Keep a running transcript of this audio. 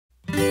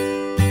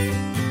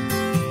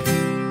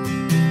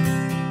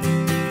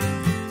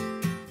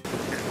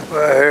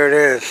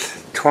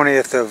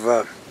20th of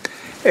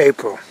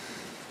April.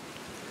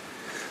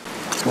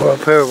 Well,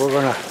 up here we're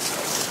going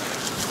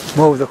to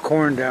move the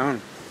corn down,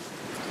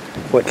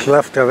 what's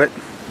left of it.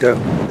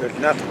 There's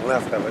nothing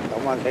left of it. I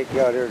want to take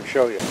you out here and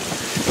show you.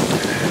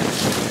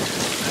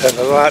 There's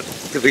a lot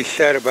to be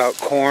said about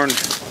corn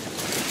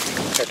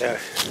as a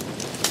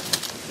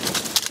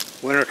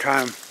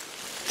wintertime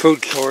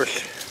food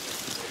source.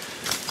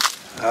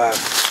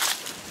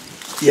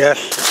 Yes,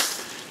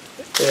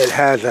 it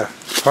has a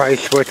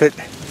price with it,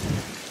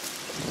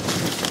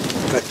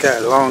 but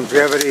the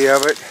longevity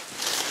of it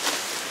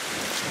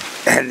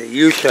and the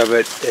use of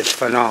it is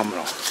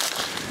phenomenal.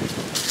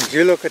 If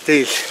you look at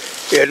these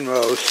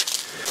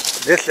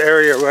inrows, this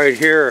area right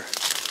here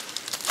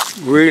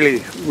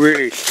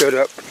really stood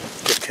up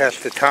to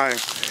test of time,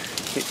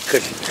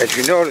 because as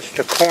you notice,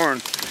 the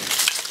corn,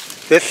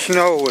 this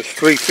snow was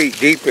 3 feet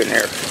deep in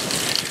here,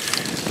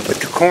 but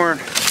the corn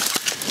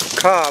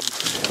cob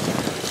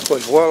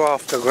was well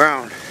off the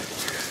ground,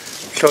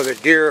 so the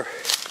deer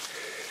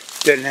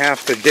didn't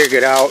have to dig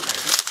it out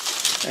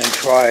and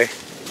try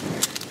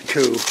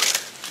to,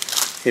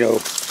 you know,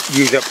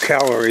 use up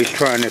calories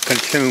trying to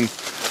consume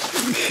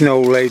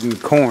snow-laden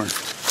corn.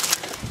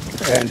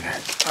 And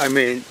I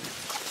mean,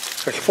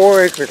 there's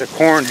 4 acres of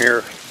corn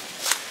here,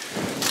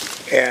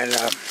 and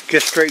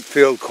just straight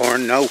field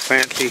corn, no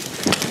fancy,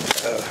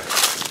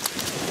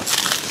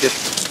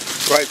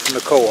 just right from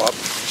the co-op.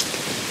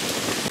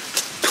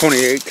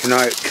 28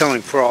 tonight,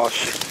 killing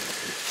frost.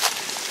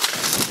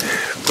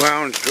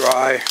 Ground's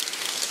dry,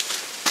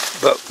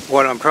 but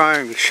what I'm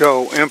trying to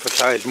show,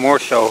 emphasize more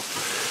so,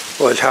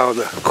 was how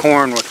the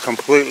corn was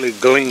completely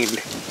gleaned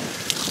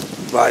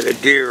by the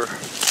deer,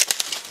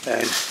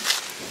 and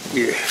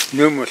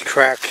numerous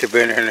tracks have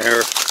been in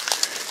here.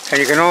 And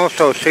you can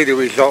also see the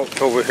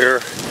results over here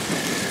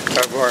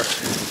of our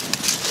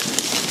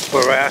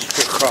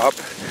Alaska crop,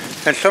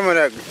 and some of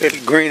that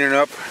is greening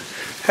up,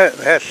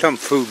 has some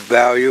food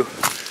value,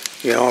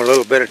 you know, a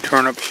little bit of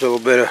turnips, a little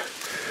bit of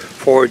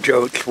forage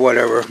oats,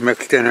 whatever,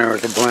 mixed in there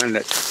as a blend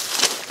that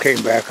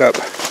came back up.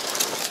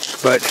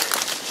 But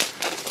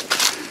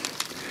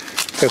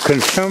the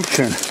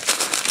consumption,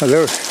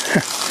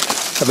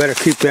 I better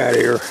keep that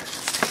here.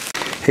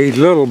 He's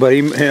little, but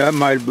that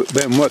might have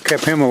been what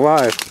kept him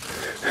alive.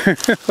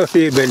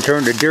 He'd been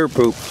turned to deer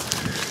poop.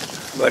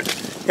 But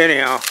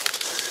anyhow,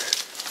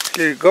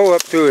 you go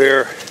up through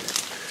here,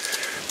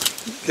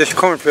 this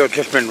cornfield's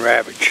just been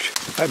ravaged.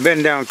 I've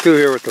been down through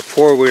here with the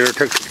four-wheeler,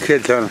 took the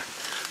kids on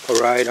a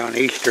ride on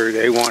Easter.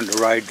 They wanted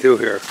to ride through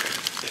here.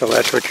 So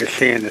that's what you're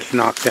seeing, this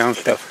knocked down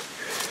stuff.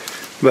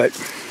 But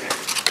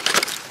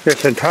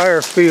this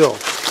entire field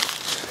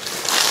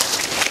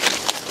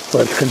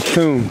was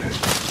consumed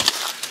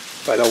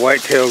by the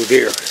white-tailed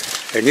deer.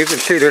 And you can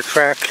see their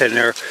tracks in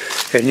there,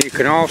 and you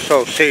can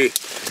also see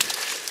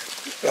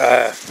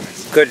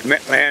good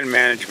land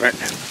management.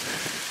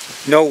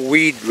 No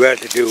weed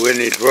residue in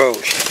these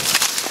rows.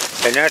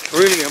 And that's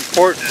really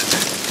important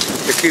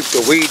to keep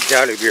the weeds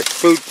out of your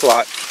food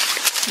plot,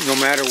 no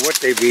matter what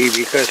they be,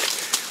 because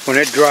when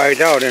it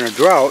dries out in a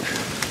drought,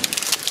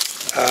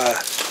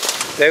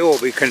 they will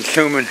be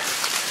consuming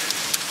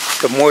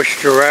the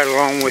moisture right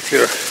along with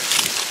your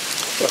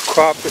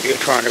crop that you're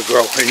trying to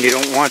grow, and you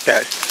don't want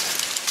that.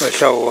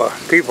 So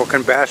people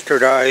can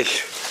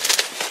bastardize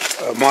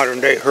modern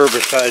day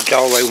herbicides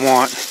all they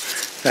want.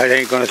 That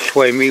ain't going to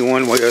sway me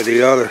one way or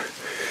the other.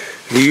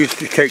 You used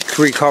to take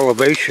 3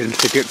 colobations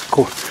to get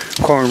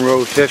corn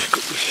rows this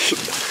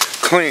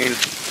clean,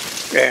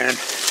 and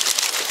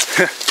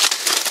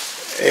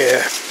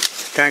yeah,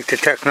 thanks to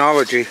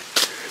technology,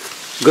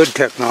 good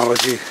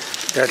technology,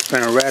 that's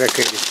been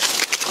eradicated.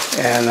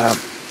 And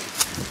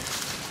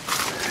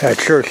that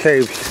sure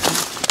saves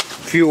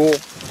fuel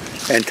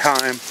and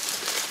time,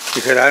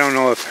 because I don't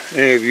know if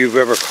any of you have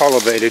ever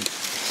cultivated,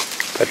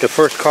 but the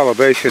first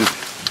cultivation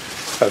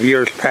of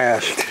years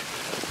past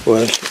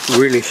was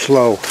really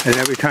slow, and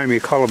every time you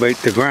cultivate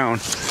the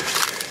ground,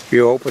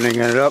 you're opening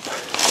it up,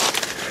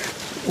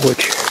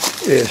 which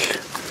is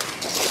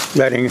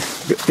letting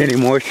any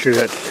moisture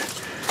that's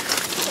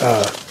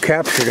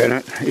captured in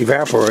it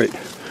evaporate.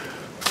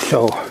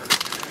 So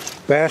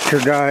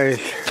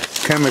bastardize,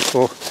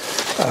 chemical,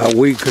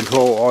 weed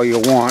control all you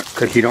want,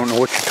 because you don't know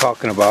what you're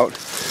talking about.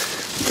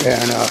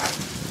 And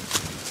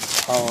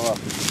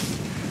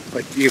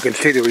but you can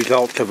see the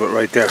results of it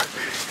right there.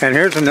 And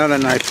here's another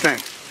nice thing.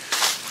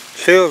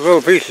 See those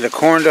little pieces of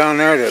corn down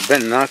there that have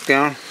been knocked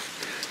down?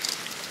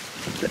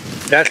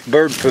 That's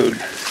bird food.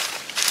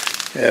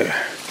 Yeah.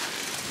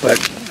 But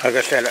like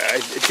I said, I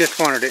just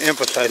wanted to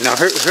emphasize. Now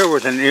here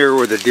was an ear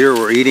where the deer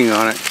were eating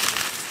on it,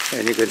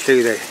 and you can see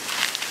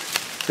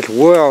it's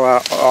well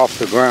out off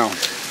the ground.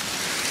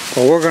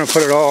 Well, we're going to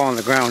put it all on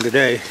the ground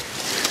today,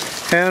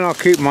 and I'll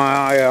keep my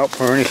eye out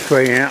for any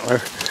stray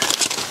antler.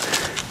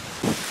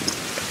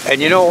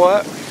 And you know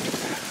what?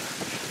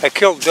 I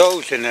killed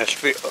does in this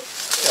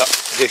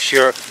this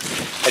year.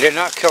 I did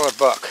not kill a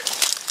buck.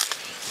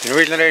 And the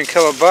reason I didn't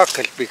kill a buck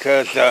is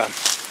because I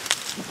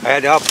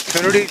had the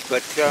opportunities,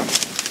 but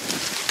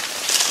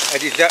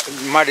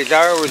my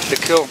desire was to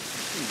kill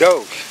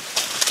does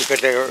because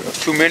there are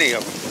too many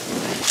of them.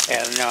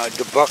 And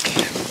the bucks,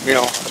 you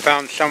know,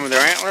 found some of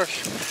their antlers,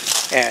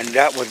 and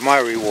that was my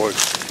reward.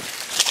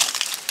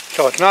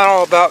 So it's not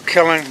all about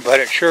killing, but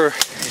it sure,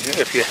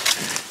 if you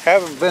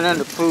haven't been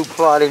into food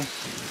plotting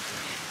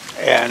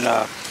and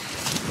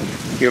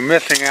you're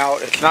missing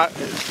out, it's not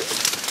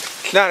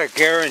a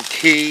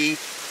guarantee.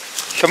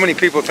 So many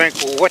people think,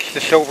 well, what's the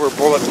silver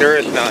bullet? There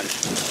is none.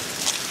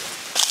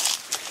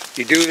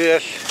 You do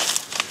this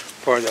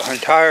for the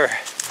entire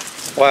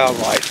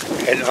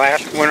wildlife. And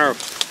last winter,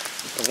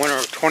 the winter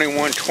of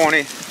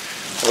 21-20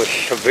 was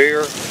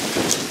severe,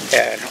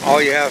 and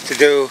all you have to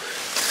do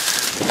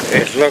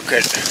is look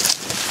at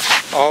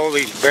all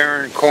these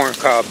barren corn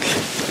cobs.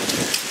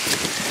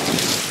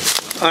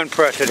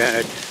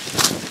 Unprecedented.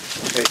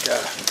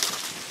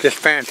 It's just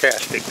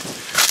fantastic.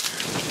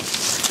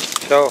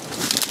 So,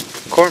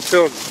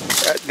 cornfield,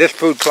 this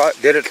food plot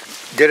did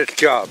its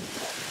job.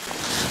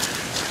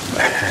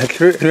 It's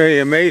really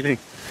amazing.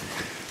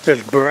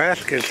 There's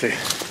brassicas.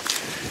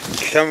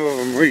 Some of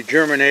them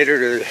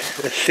re-germinated, or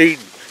the seed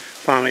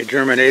finally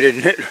germinated,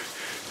 and it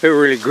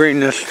really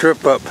greened this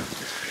strip up.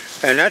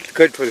 And that's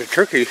good for the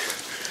turkey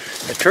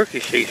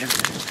season,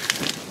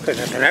 because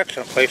it's an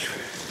excellent place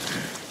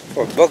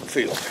for a bug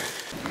field.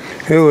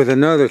 Here was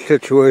another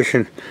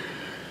situation.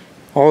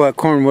 All that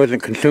corn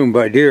wasn't consumed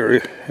by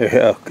deer.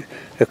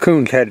 The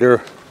coons had their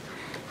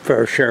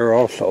fair share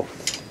also.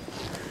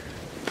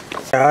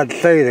 I'd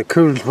say the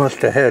coons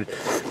must have had,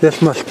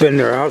 this must have been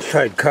their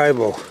outside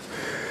kibble,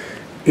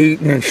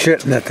 eating and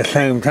shitting at the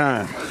same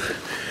time.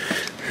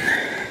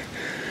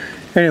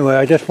 Anyway,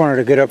 I just wanted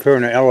to get up here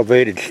in an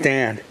elevated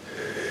stand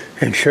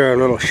and share a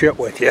little shit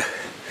with you.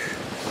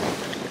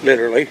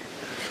 Literally.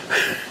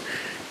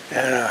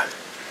 And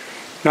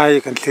now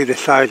you can see the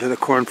size of the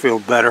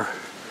cornfield better.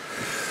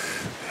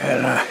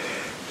 And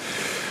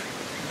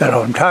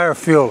that entire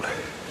field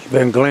has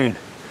been gleaned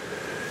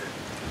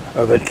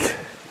of its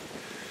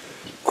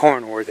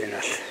corn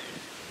worthiness.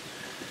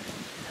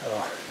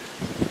 So,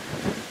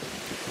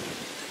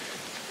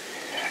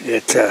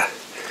 it's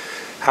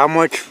how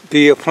much do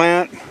you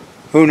plant?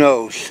 Who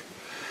knows?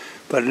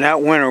 But in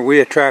that winter we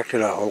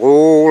attracted a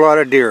whole lot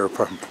of deer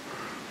from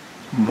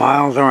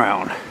miles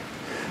around.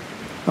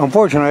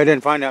 Unfortunately, I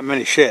didn't find that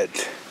many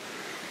sheds.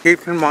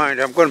 Keep in mind,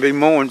 I'm going to be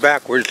mowing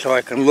backwards so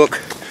I can look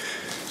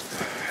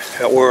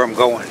at where I'm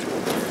going.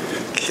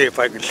 See if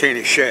I can see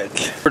any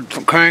sheds.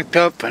 Cranked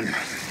up and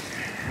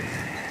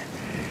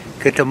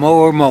get the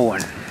mower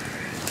mowing.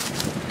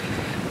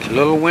 It's a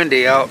little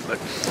windy out, but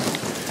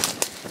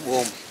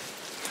we'll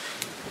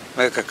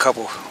make a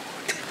couple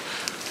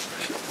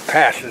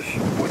passes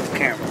with the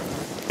camera.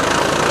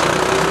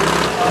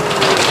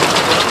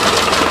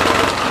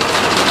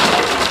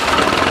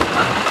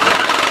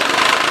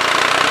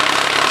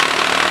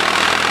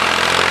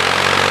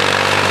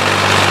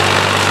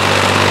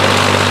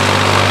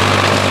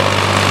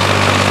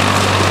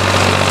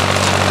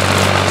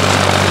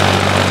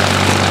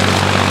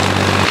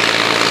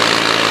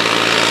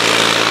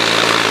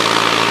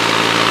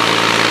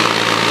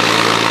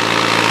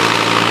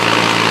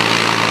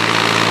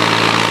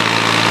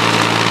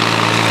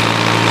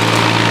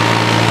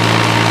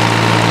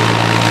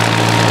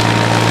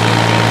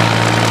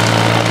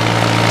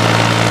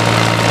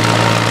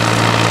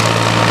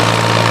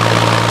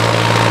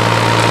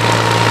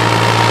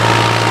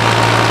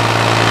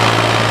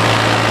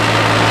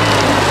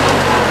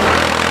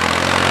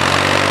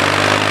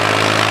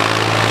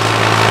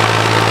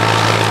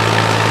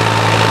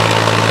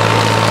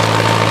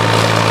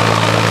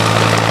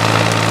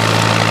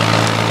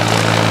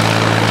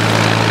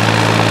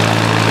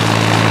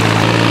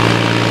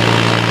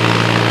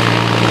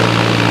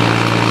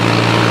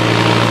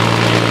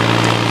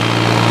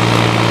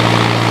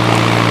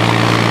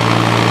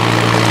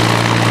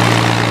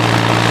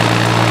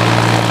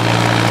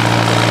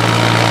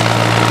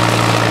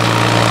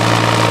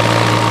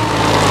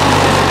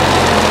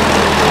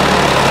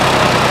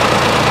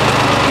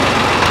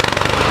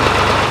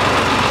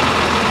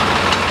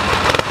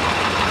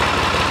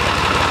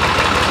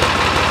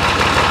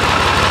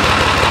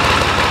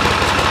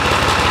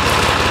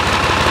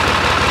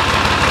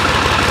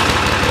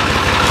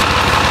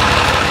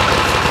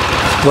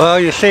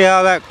 Well, you see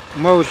how that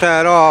mows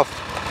that off,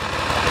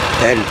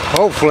 and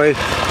hopefully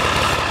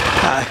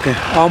I can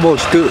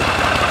almost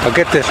I'll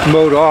get this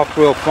mowed off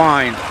real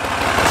fine,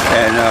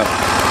 and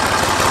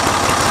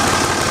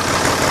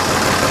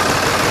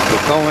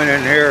we're going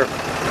in here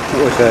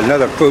with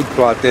another food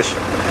plot this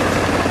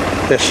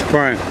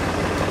spring,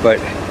 but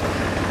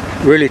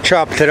really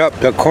chops it up.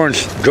 The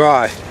corn's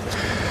dry,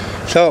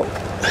 so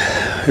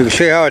you can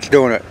see how it's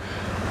doing it.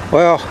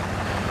 Well,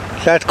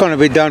 that's going to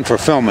be done for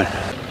filming.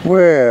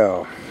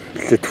 Well,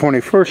 it's the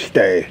 21st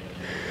day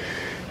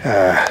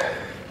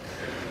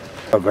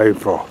of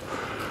April.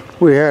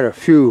 We had a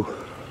few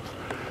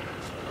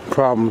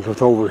problems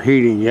with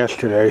overheating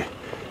yesterday.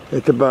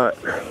 It's about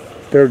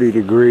 30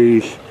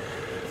 degrees,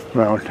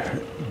 around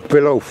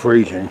below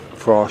freezing.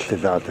 Frost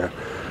is out there.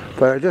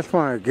 But I just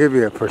want to give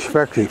you a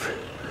perspective.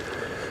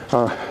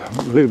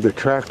 leave the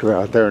tractor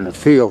out there in the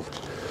field,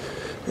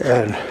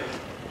 and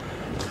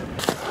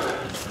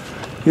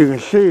you can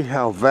see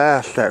how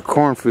vast that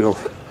cornfield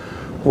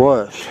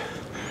was,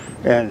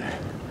 and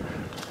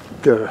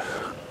the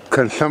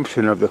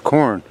consumption of the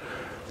corn.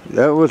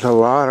 That was a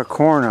lot of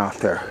corn out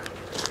there,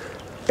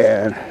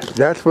 and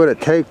that's what it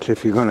takes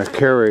if you're going to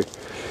carry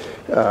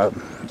a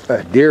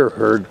deer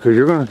herd, because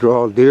you're going to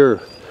draw deer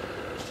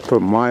for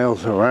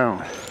miles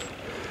around.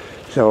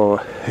 So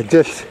it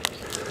just,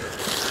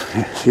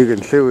 you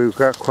can see we've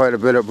got quite a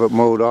bit of it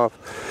mowed off,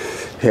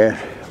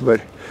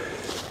 but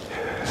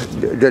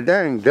the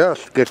dang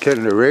dust gets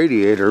in the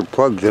radiator and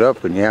plugs it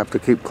up, and you have to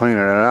keep cleaning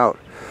it out.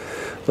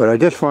 But I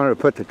just wanted to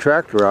put the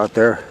tractor out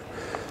there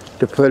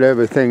to put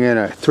everything in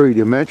a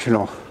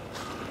three-dimensional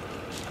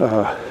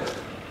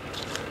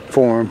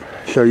form,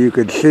 so you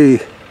could see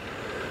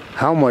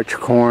how much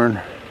corn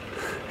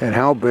and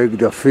how big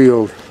the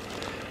field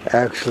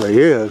actually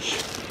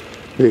is,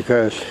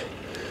 because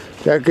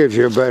that gives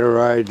you a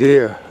better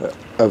idea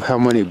of how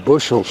many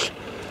bushels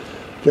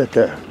that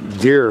the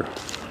deer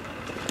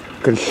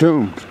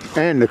consumed,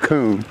 and the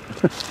coon.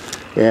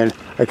 And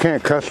I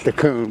can't cuss the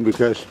coon,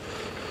 because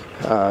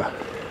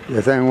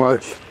the thing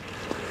was,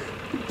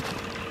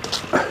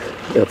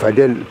 if I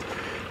didn't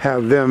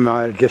have them,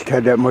 I just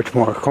had that much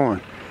more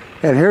corn.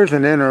 And here's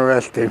an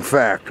interesting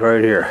fact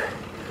right here.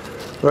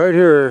 Right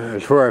here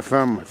is where I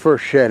found my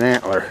first shed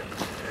antler.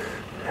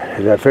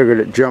 And I figured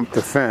it jumped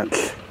the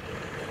fence.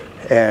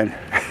 And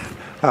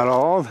out of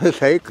all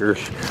this acres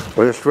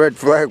where this red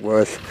flag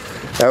was,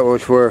 that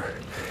was where,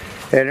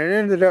 and it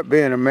ended up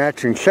being a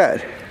matching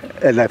set.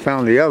 And I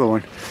found the other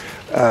one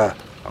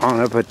on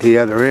up at the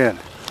other end.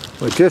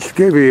 But just to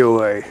give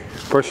you a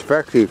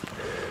perspective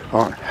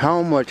on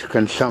how much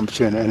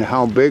consumption and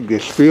how big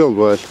this field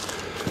was,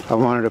 I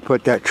wanted to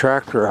put that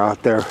tractor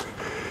out there.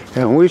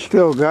 And we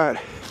still got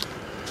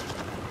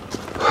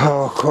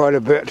quite a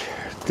bit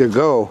to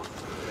go.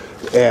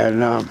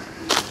 And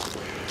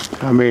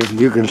I mean,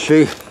 you can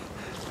see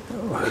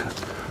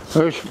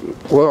there's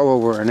well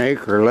over an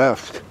acre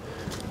left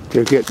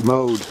to get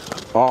mowed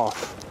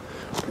off.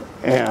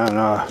 And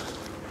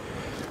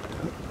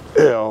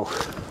you know,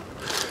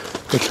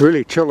 it's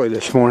really chilly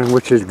this morning,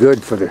 which is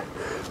good for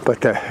but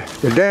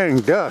the dang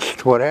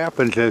dust, what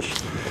happens is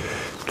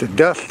the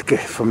dust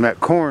from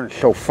that corn is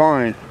so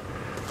fine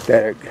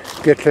that it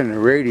gets in the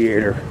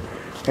radiator,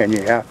 and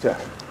you have to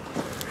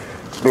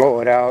blow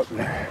it out,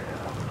 and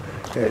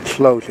it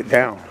slows it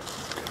down.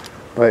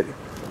 But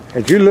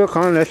as you look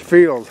on this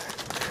field,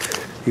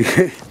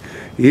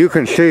 you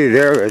can see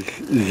there is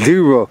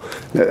zero.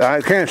 I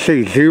can't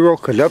see zero,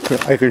 because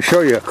I can show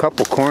you a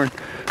couple corn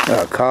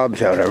cobs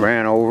that I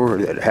ran over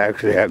that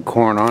actually had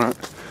corn on it.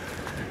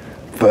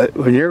 But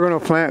when you're going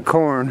to plant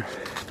corn,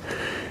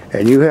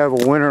 and you have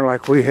a winter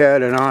like we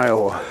had in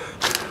Iowa,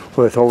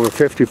 with over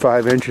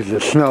 55 inches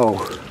of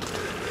snow,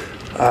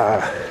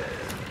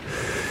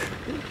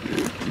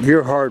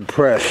 you're hard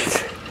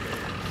pressed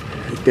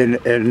in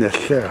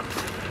this.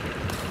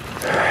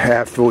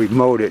 After we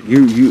mowed it,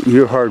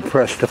 you're hard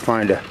pressed to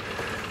find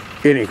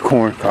any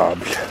corn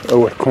cobs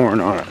with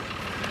corn on it.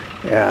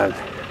 And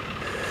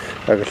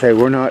like I say,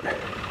 we're not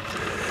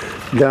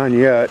done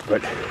yet,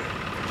 but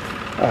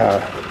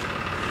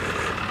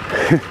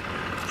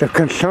the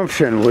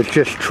consumption was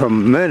just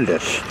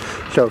tremendous.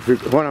 So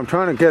what I'm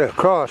trying to get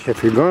across,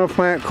 if you're going to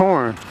plant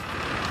corn,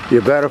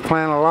 you better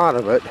plant a lot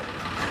of it,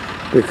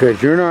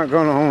 because you're not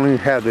going to only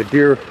have the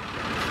deer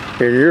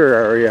in your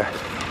area,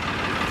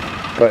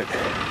 but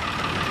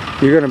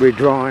you're going to be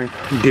drawing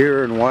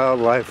deer and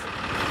wildlife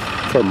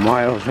for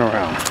miles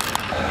around.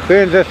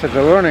 Being this is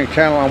a learning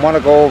channel, I want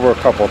to go over a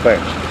couple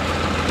things.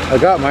 I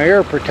got my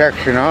ear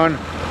protection on,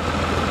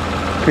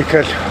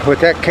 because with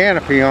that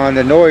canopy on,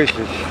 the noise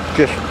is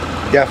just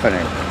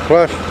deafening.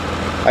 Plus,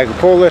 I can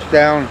pull this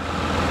down,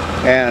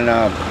 and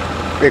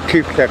it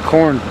keeps that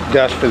corn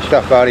dust and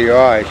stuff out of your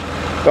eyes.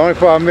 The only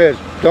problem is,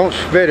 don't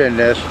spit in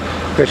this,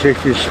 because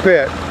if you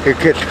spit, it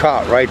gets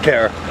caught right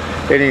there.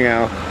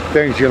 Anyhow,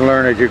 things you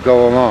learn as you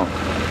go along.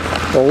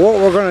 Well, what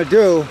we're going to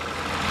do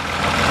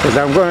is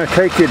I'm going to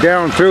take you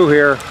down through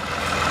here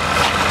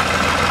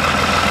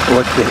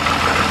with the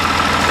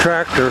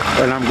tractor,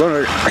 and I'm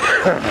going to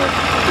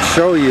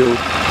show you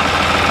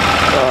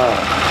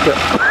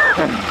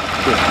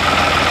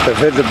the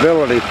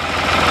visibility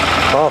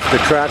off the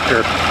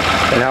tractor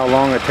and how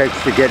long it takes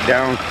to get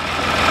down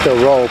the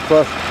row.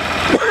 Plus,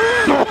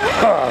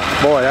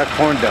 boy, that's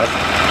corn dust.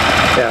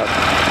 Yeah.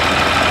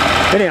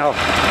 Anyhow,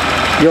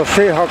 you'll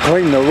see how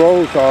clean the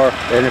rows are,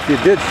 and if you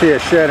did see a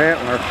shed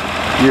antler,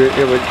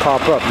 it would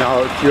pop up.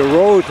 Now, if your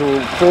rows were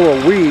full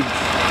of weeds,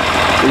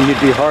 then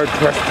you'd be hard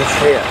pressed to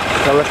see it.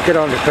 So let's get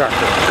on the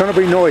tractor. It's going to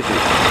be noisy.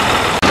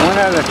 One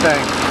other thing,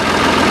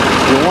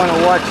 you want to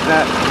watch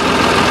that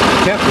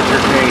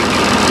temperature gauge.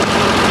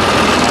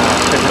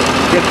 If it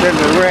gets in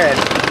the red,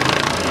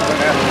 you're going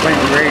to have to clean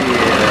the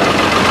radiator out.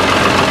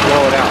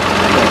 Blow it out.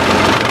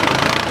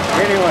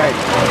 Anyway,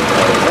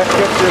 let's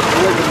get this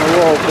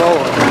rigmarole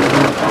going.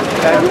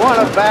 And you want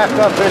to back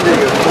up into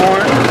your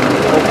corn,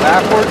 go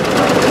backwards.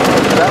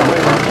 That way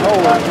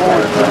mower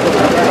more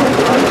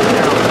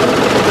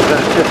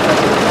that's just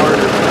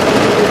harder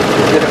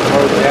to get it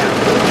mowed down.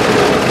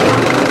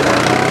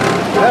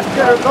 Let's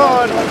get her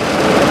going.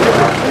 You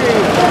can see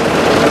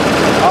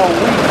how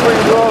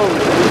weed-free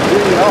roads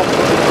really help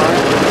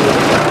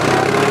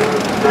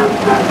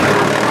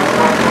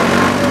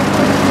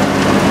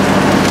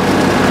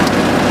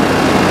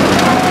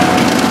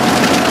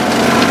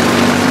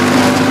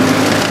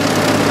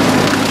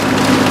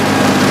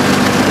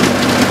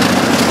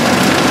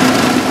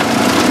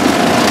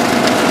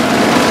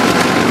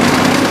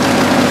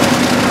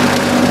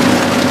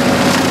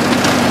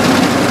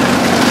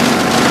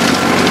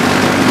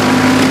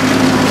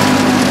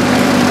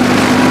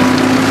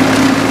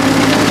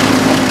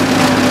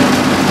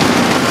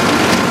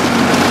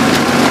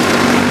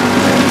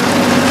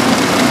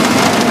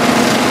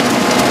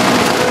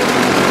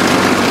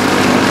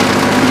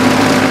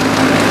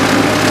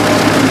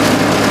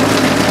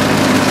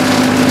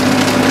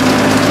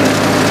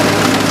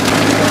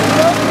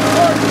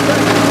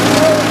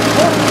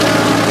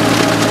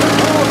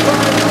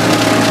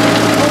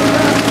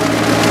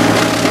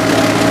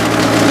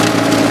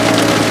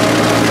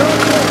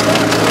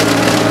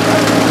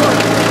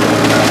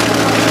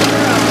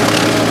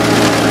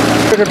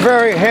It's a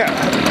very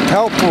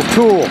helpful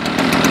tool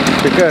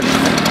because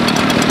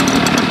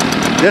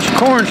this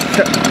corn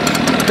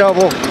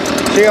stubble,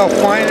 see how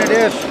fine it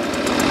is?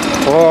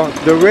 Well,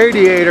 the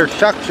radiator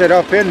sucks it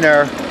up in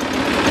there,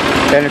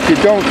 and if you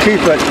don't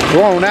keep it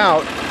blown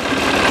out,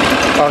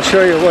 I'll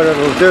show you what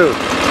it'll do.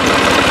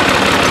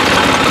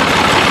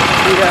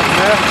 See that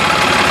mess?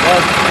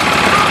 That's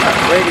that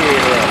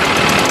radiator up.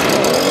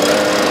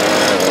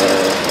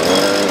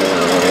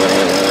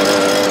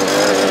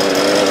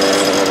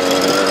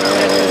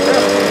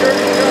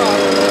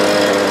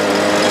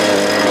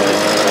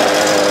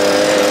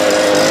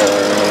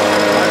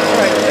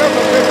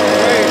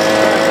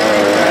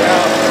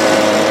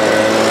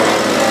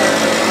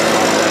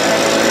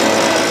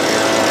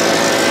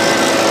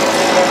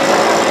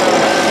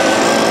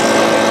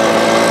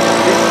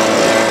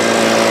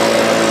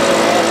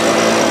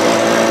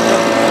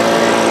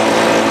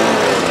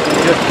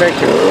 Take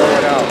it, blow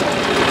it out,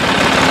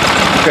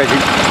 because you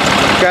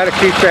got to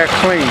keep that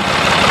clean.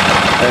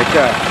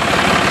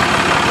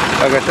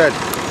 Like I said,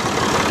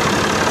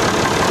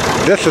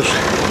 this is,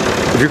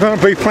 if you're going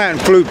to be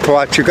planting fruit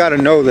plots, you got to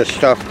know this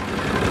stuff,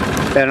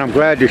 and I'm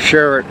glad to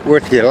share it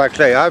with you. Like I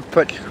say, I've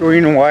put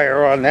screen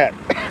wire on that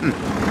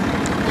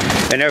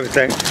and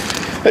everything.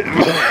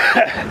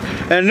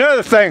 And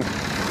another thing,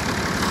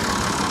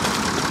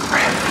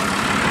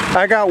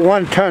 I got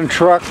 1-ton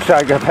trucks,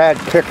 I've had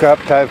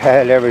pickups, I've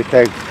had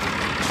everything.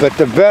 But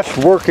the best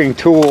working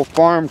tool,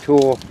 farm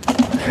tool,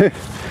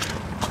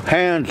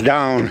 hands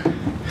down,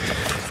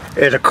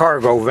 is a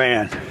cargo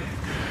van.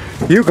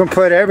 You can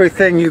put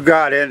everything you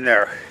got in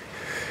there.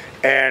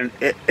 And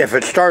if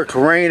it starts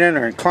raining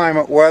or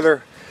inclement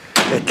weather,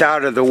 it's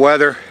out of the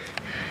weather.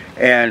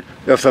 And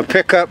if a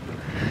pickup,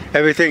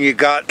 everything you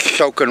got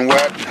soaking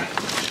wet,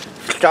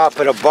 stop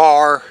at a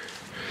bar,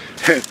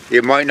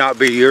 it might not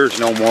be yours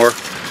no more.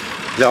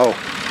 So,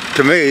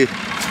 to me,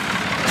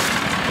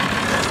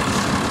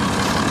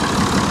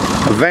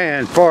 a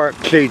van far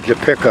exceeds a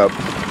pickup.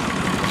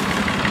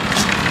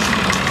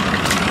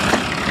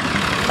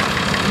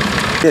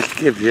 This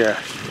gives you,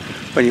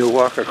 when you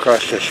walk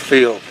across this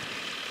field,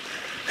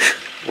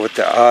 what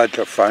the odds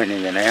of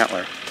finding an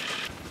antler.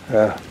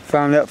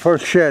 Found that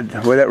first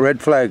shed where that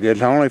red flag is.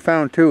 I only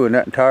found 2 in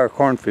that entire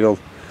cornfield.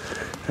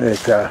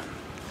 But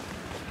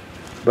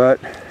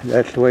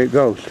that's the way it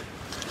goes.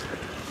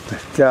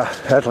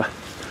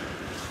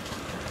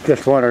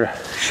 Just wanted to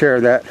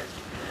share that.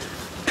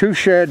 2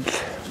 sheds,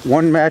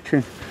 one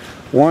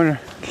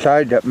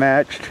side that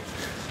matched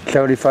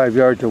 75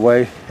 yards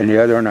away, and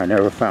the other one I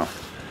never found.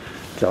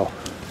 So,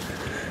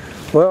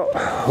 well,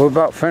 we're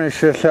about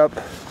finished this up,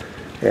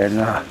 and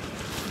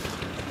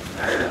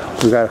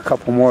we got a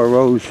couple more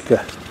rows to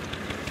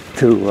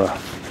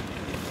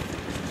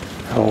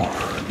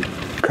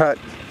cut,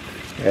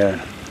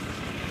 and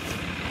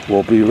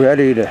we'll be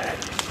ready to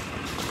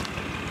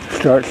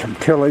start some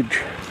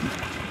tillage,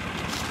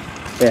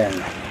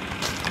 and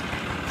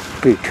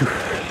the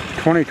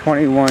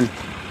 2021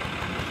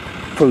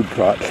 food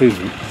plot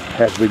season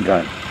has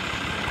begun.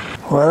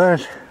 Well,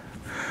 there's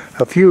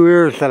a few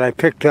ears that I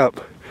picked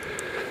up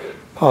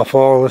off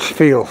all this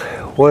field.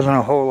 Wasn't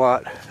a whole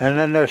lot, and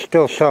then there's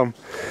still some.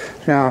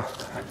 Now,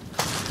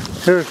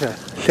 here's a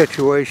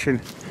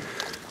situation.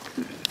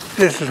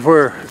 This is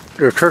where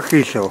the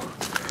turkeys will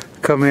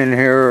come in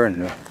here,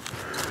 and the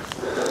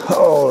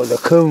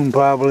coon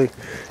probably,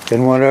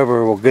 and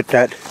whatever will get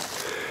that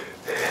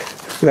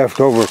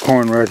leftover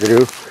corn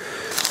residue.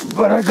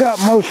 But I got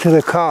most of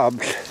the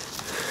cobs,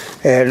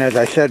 and as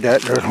I said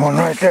that, there's one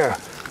right there.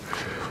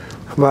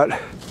 But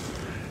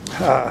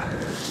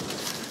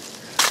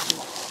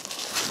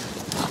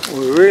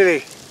we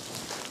really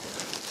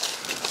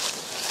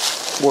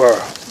were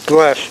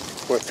blessed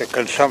with the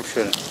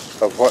consumption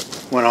of what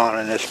went on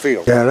in this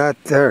field. Yeah,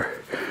 that there.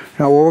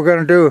 Now what we're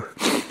going to do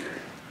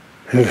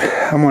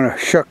I'm going to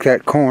shuck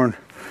that corn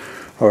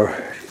or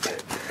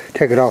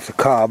take it off the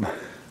cob,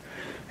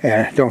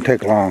 and it don't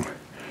take long.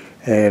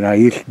 And I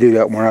used to do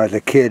that when I was a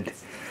kid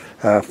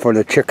for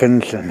the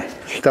chickens and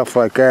stuff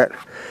like that.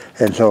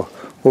 And so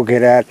we'll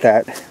get at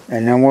that,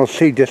 and then we'll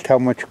see just how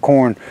much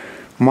corn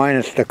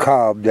minus the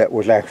cob that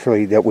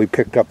we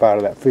picked up out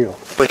of that field.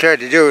 What we tried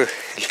to do is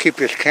keep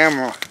this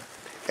camera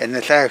and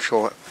this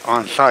actual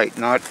on site,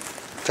 not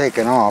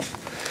taken off.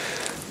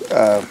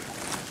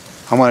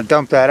 I'm going to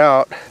dump that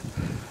out,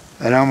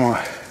 and I'm going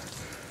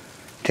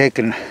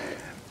to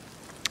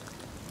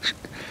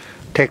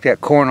take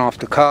that corn off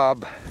the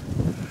cob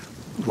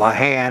by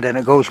hand, and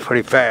it goes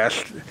pretty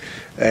fast.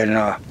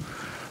 And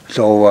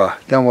so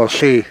then we'll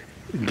see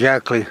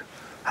exactly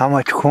how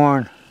much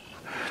corn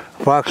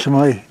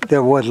approximately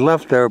there was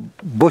left there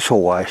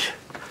bushel wise.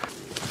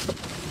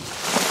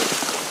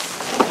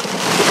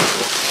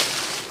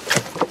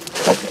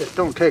 This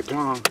don't take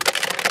long,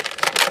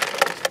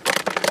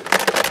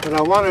 but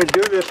I want to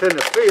do this in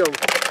the field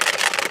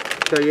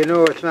so you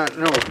know it's not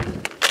no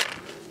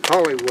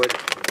Hollywood.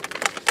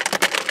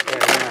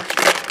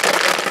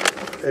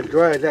 And as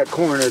dry as that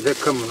corn is,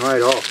 it's coming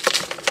right off.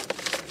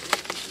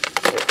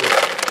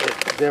 It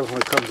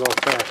definitely comes off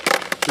fast.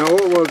 Now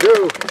what we'll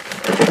do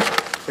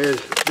is,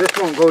 this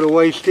won't go to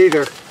waste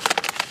either,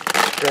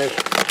 because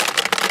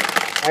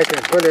I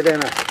can put it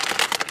in a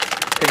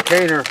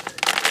container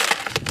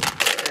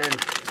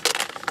and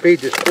feed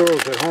the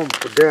squirrels at home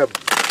for Deb.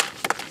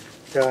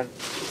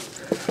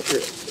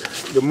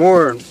 The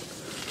more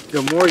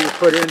you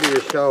put into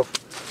yourself,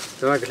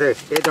 so like I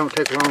say, it don't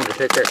take long to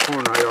take that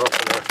corn right off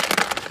of there.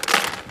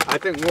 I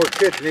think more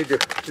kids need to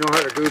know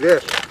how to do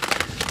this.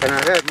 And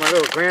I had my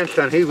little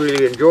grandson, he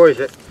really enjoys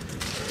it.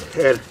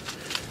 And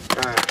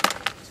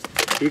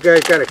you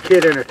guys got a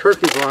kid in a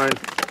turkey blind,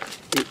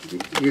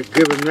 you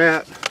give him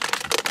that.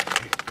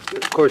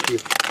 Of course, you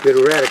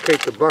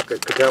eradicate the bucket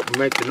because that will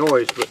make the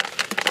noise, but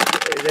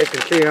they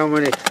can see how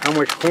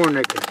much corn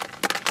they can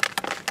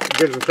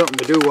give them something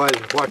to do while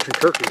they're watching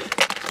turkeys.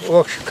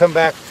 We'll come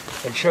back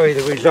and show you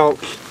the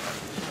results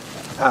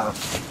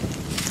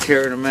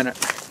here in a minute.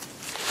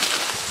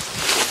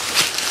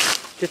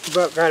 Just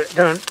about got it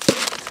done.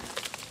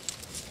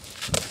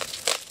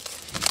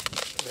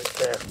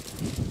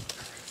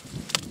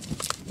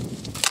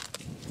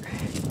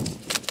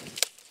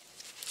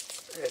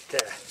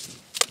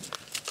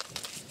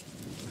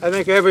 I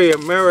think every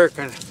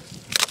American,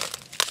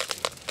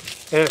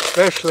 and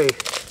especially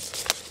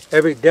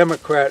every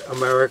Democrat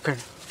American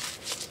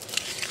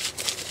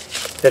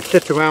that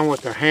sits around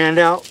with their hand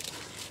out,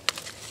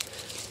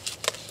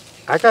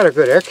 I got a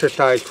good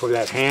exercise for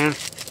that hand.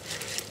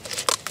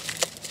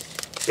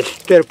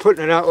 Instead of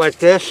putting it out like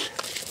this,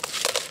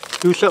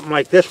 do something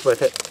like this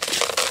with it.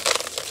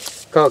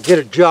 It's called get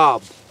a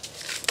job.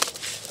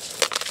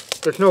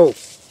 There's no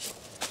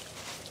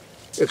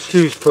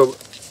excuse for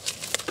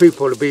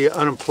people to be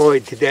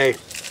unemployed today,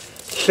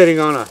 sitting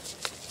on a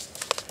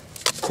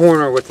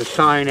corner with the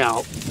sign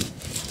out.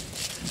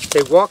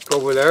 They walked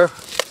over there.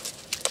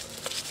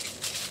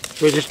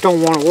 They just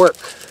don't want to work.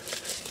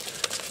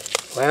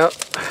 Well,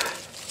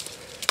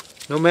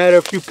 no matter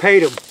if you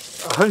paid them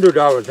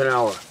 $100 an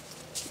hour,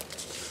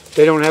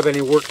 they don't have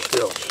any work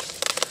skills.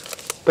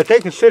 But they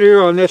can sit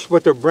here on this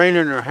with their brain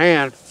in their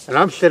hand, and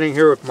I'm sitting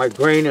here with my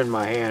grain in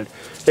my hand.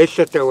 They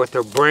sit there with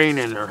their brain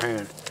in their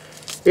hand.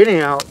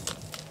 Anyhow,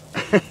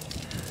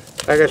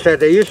 like I said,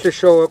 they used to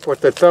show up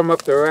with their thumb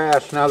up their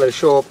ass. Now they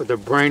show up with their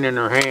brain in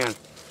their hand.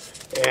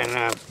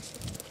 And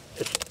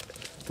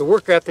the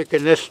work ethic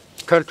in this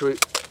country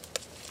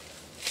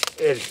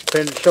has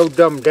been so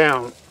dumbed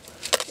down,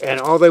 and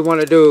all they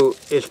want to do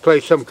is play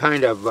some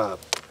kind of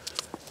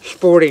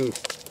sporting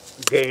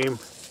game.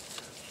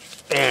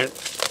 And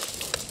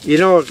you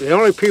know, the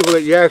only people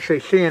that you're actually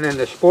seeing in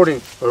the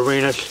sporting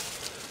arenas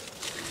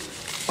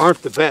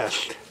aren't the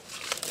best.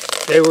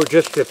 They were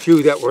just the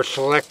few that were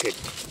selected,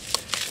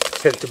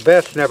 because the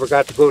best never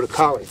got to go to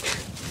college.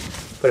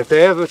 But if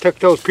they ever took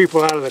those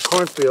people out of the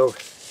cornfield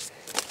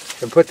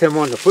and put them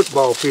on the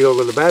football field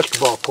or the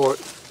basketball court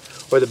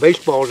or the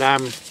baseball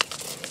diamond,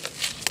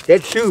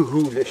 they'd sue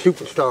who the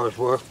superstars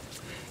were.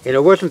 And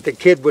it wasn't the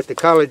kid with the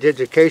college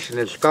education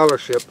and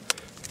scholarship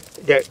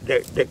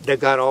that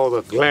got all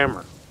the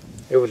glamour.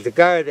 It was the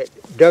guy that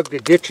dug the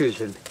ditches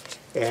and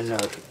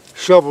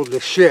shoveled the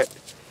shit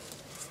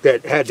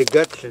that had the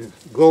guts and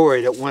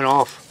glory that went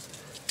off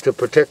to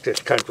protect this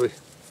country.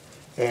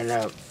 And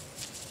it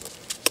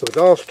was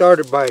all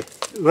started by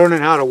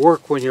learning how to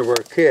work when you were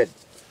a kid.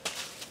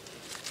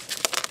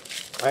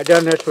 I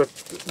done this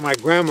with my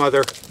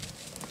grandmother.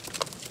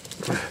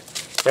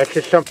 That's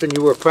just something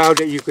you were proud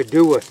that you could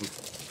do with them.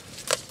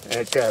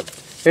 And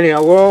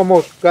anyhow, we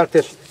almost got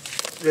this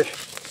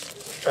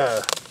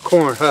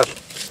corn husk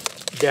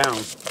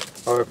down,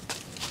 or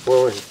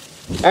well,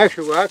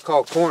 actually what I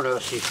call corn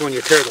husk is when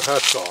you tear the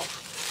husk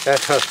off.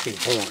 That's husking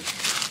corn.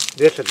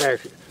 This is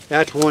actually,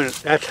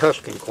 that's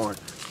husking corn.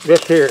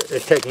 This here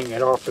is taking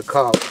it off the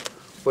cob,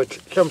 which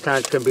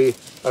sometimes can be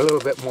a little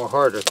bit more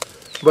harder.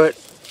 But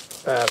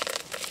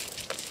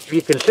if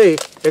you can see,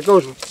 it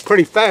goes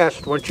pretty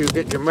fast once you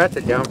get your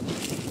method down.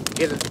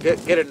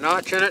 Get a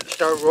notch in it,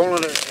 start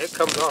rolling it, it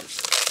comes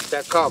off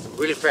that cob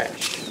really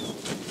fast.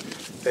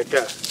 But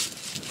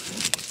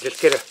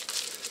just get a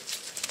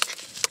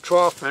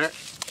trough in it,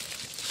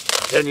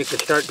 then you can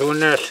start doing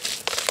this.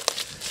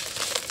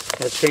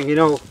 Next thing you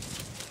know,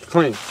 it's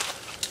clean.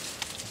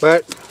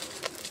 But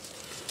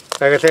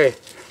like I say,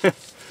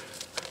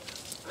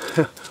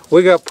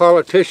 we got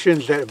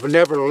politicians that have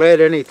never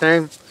led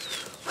anything.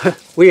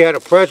 We had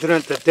a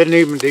president that didn't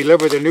even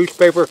deliver the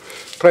newspaper,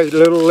 play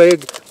Little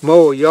League,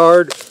 mow a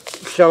yard,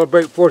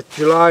 celebrate 4th of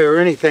July or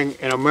anything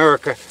in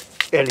America,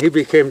 and he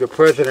became the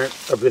president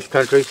of this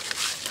country.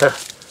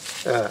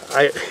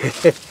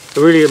 It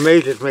really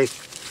amazes me.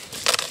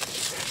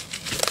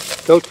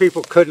 Those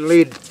people couldn't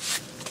lead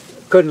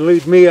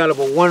me out of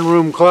a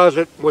one-room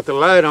closet with the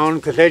light on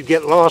because they'd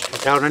get lost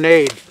without an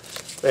aid,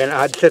 and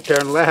I'd sit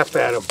there and laugh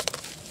at them.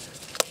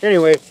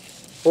 Anyway,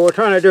 what we're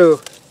trying to do,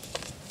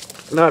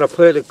 not a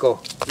political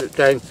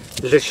thing,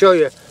 is to show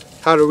you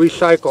how to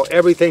recycle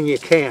everything you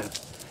can.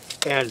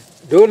 And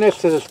doing this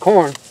to this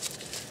corn,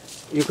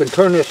 you can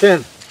turn this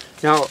in.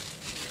 Now,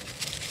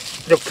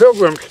 the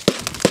Pilgrims,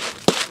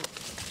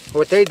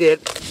 what they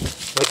did,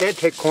 was they'd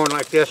take corn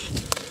like this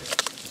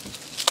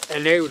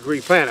and they would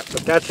replant it.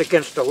 But that's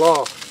against the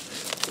law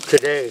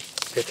today,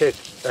 because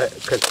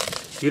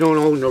you don't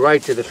own the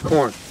right to this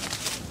corn.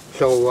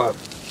 So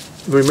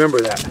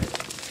remember that.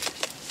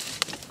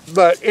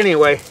 But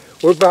anyway,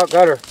 we've about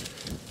got her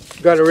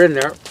in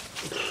there.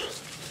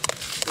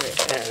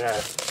 And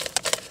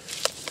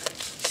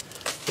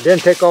it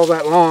didn't take all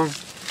that long.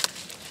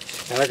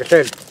 And like I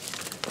said,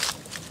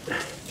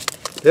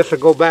 this will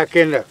go back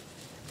into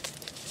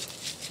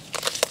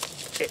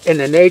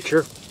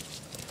nature.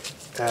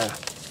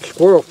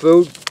 Squirrel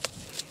food.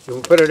 You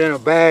can put it in a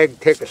bag,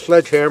 take a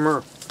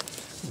sledgehammer,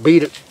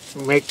 beat it,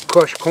 make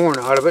crushed corn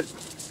out of it,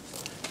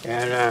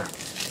 and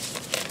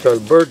so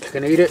the birds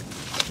can eat it.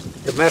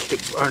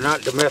 Domestic, or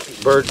not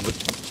domestic birds, but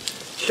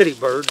city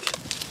birds.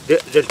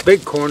 This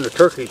big corn, the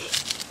turkeys,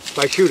 if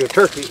I shoot a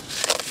turkey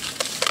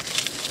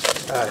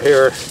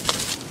here,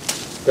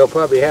 they'll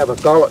probably have a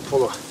gullet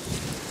full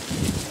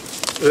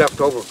of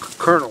leftover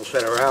kernels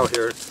that are out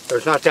here.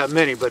 There's not that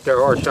many, but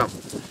there are some.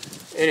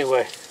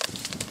 Anyway,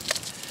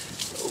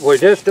 we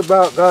just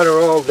about got her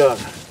all done.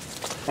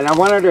 And I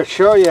wanted to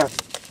show you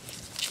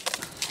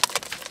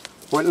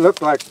what it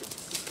looked like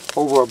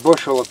over a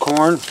bushel of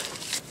corn.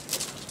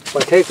 By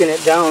taking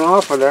it down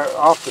off of there,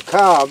 off the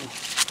cob,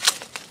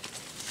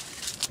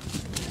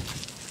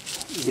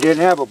 you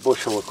didn't have a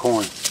bushel of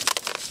corn.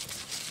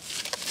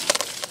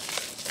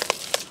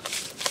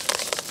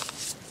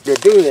 To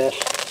do this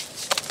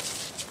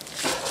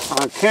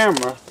on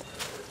camera,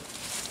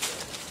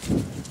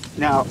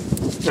 now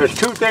there's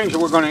two things that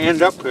we're going to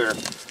end up here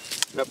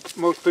that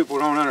most people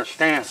don't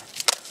understand,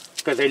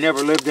 because they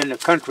never lived in the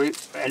country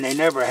and they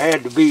never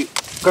had to be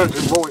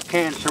country boy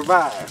can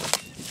survive.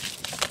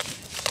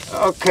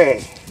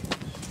 Okay,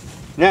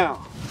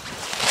 now,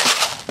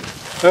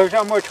 there's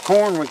how much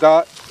corn we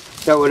got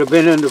that would have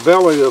been in the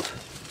belly of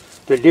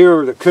the deer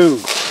or the coon.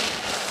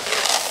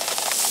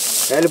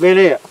 That'd have been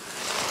it.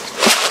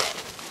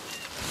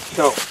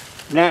 So,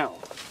 now,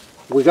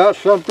 we got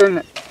something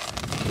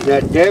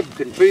that Deb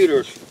can feed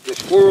the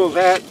squirrels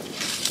at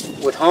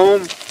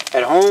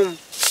home.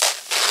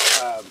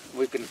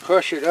 We can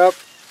crush it up,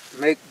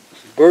 make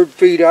bird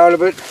feed out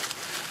of it,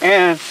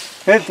 and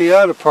here's the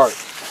other part.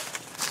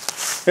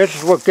 This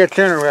is what gets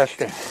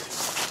interesting.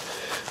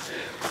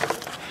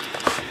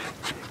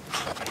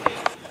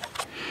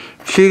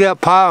 See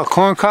that pile of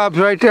corn cobs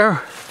right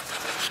there?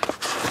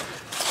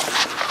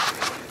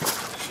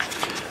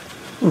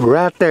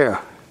 Right there.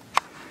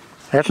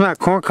 That's not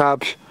corn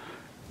cobs.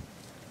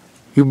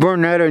 You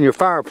burn that in your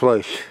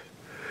fireplace,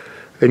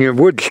 in your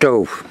wood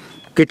stove.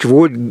 Get your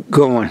wood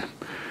going.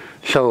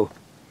 So,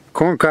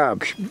 corn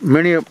cobs.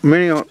 Many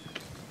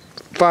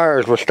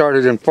fires were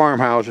started in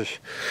farmhouses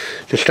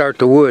to start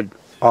the wood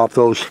off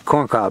those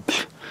corn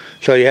cobs.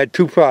 So you had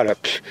two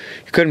products.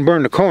 You couldn't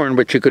burn the corn,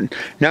 but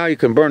now you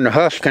can burn the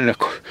husk and the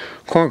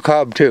corn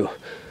cob too.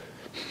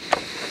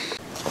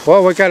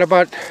 Well, we got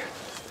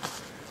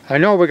I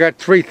know we got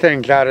three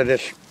things out of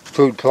this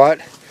food plot.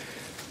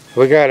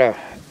 We got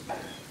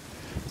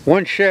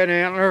one shed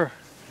antler,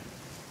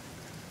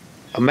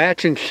 a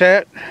matching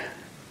set,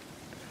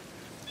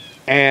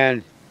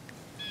 and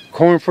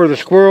corn for the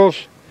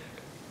squirrels.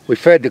 We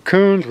fed the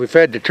coons, we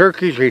fed the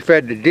turkeys, we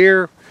fed the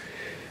deer.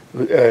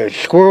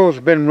 Squirrels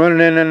have been running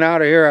in and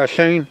out of here, I've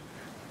seen.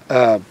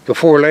 The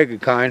four-legged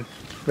kind.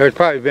 There's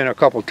probably been a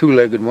couple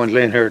two-legged ones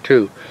in here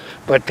too.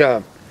 But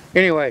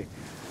anyway,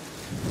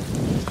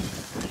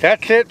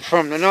 that's it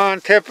from the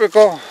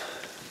non-typical.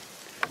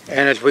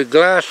 And as we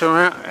glass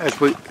around, as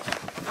we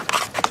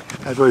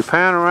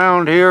pan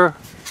around here,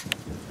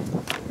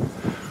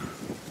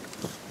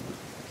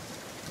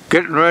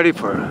 getting ready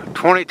for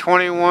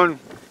 2021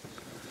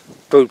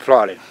 food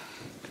plotting.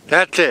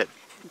 That's it.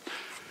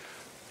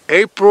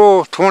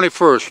 April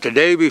 21st, the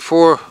day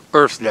before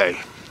Earth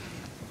Day.